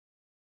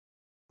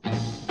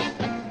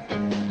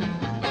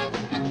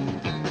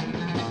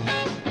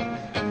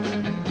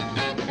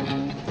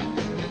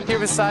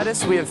beside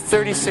us we have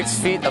 36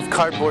 feet of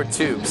cardboard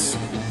tubes.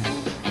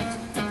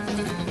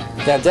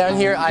 Now down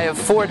here I have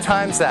 4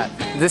 times that.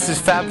 This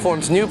is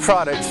Fab-Form's new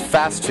product,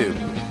 Fast-Tube.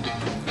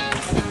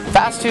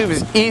 Fast-Tube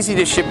is easy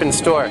to ship and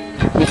store.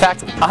 In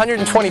fact,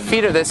 120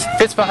 feet of this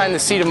fits behind the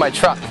seat of my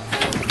truck.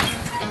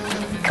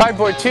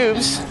 Cardboard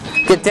tubes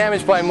get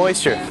damaged by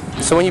moisture,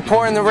 so when you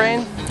pour in the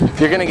rain,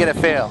 you're going to get a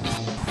fail.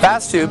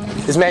 Fast-Tube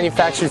is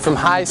manufactured from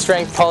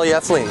high-strength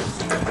polyethylene,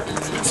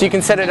 so you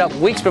can set it up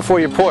weeks before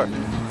you pour.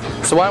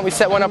 So why don't we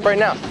set one up right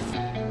now?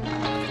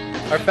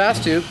 Our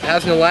Fast-Tube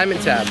has an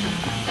alignment tab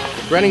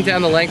running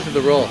down the length of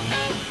the roll.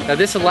 Now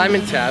this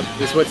alignment tab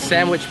is what's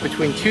sandwiched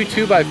between 2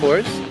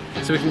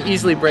 2x4s, so we can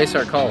easily brace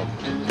our column.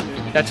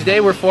 Now today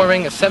we're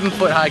forming a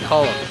 7-foot high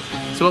column.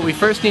 So what we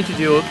first need to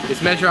do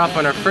is measure off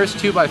on our first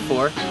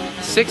 2x4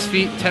 6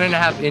 feet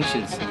 10.5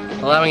 inches,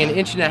 allowing 1.5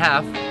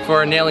 inches for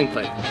our nailing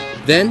plate.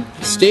 Then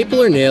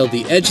staple or nail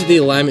the edge of the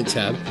alignment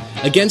tab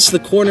against the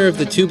corner of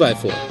the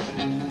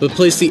 2x4, but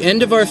place the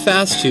end of our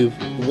Fast-Tube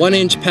 1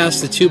 inch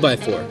past the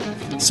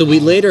 2x4, so we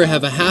later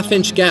have a 1/2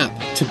 inch gap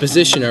to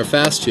position our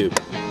Fast-Tube.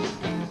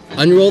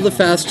 Unroll the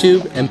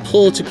Fast-Tube and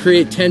pull to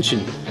create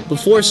tension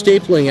before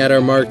stapling at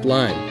our marked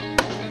line.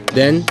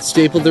 Then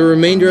staple the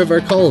remainder of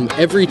our column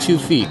every 2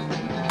 feet,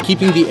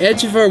 keeping the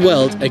edge of our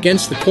weld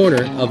against the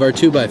corner of our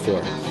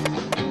 2x4.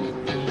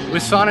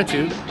 With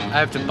Sonotube, I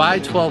have to buy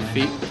 12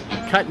 feet,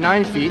 cut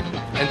 9 feet,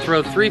 and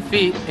throw 3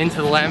 feet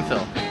into the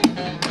landfill.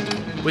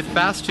 With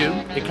Fast-Tube,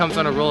 it comes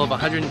on a roll of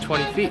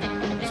 120 feet,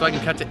 so I can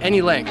cut to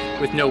any length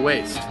with no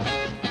waste.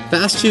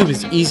 Fast-Tube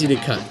is easy to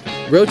cut.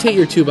 Rotate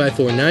your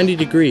 2x4 90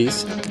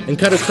 degrees and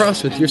cut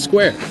across with your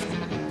square.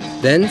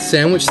 Then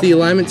sandwich the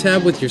alignment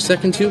tab with your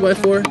second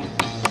 2x4,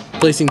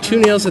 placing 2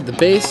 nails at the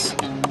base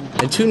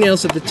and 2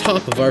 nails at the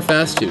top of our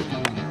Fast-Tube.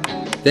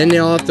 Then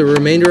nail off the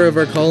remainder of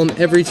our column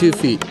every 2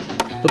 feet,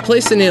 but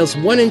place the nails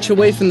 1 inch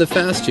away from the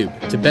Fast-Tube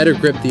to better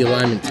grip the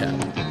alignment tab.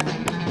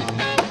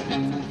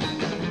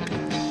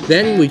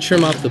 Then we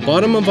trim off the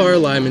bottom of our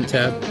alignment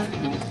tab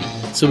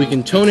so we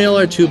can toenail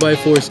our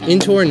 2x4s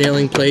into our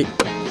nailing plate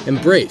and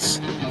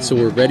brace so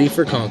we're ready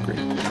for concrete.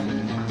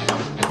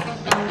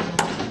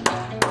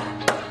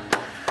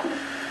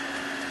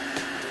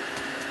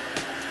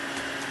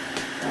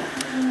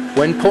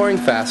 When pouring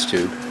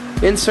Fast-Tube,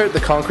 insert the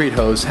concrete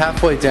hose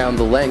halfway down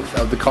the length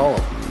of the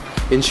column,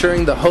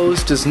 ensuring the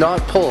hose does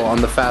not pull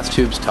on the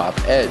Fast-Tube's top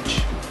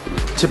edge.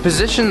 To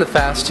position the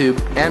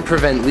Fast-Tube and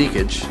prevent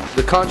leakage,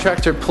 the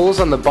contractor pulls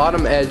on the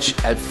bottom edge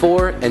at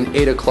 4 and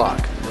 8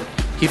 o'clock.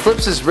 He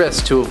flips his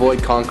wrist to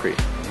avoid concrete.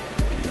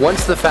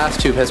 Once the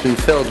Fast-Tube has been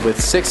filled with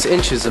 6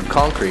 inches of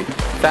concrete,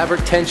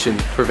 fabric tension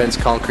prevents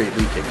concrete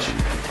leakage.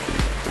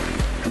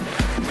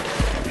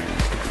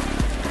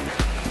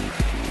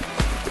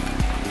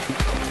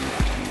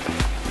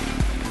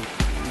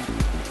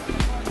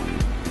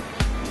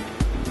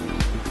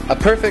 A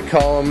perfect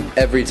column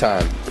every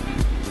time.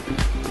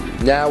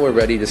 Now we're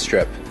ready to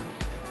strip.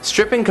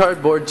 Stripping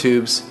cardboard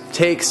tubes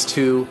takes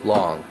too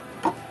long.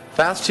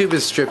 Fast-Tube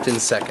is stripped in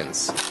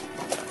seconds.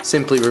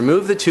 Simply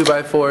remove the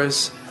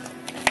 2x4s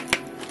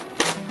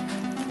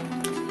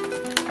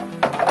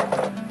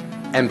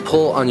and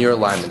pull on your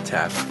alignment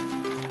tab.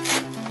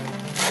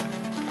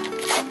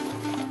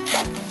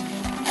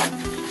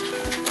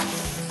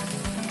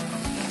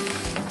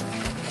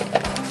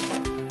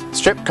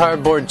 Stripped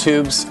cardboard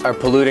tubes are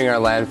polluting our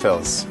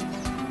landfills.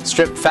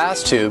 Stripped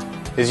Fast-Tube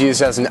is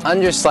used as an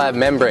underslab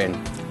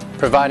membrane,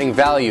 providing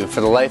value for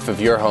the life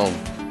of your home.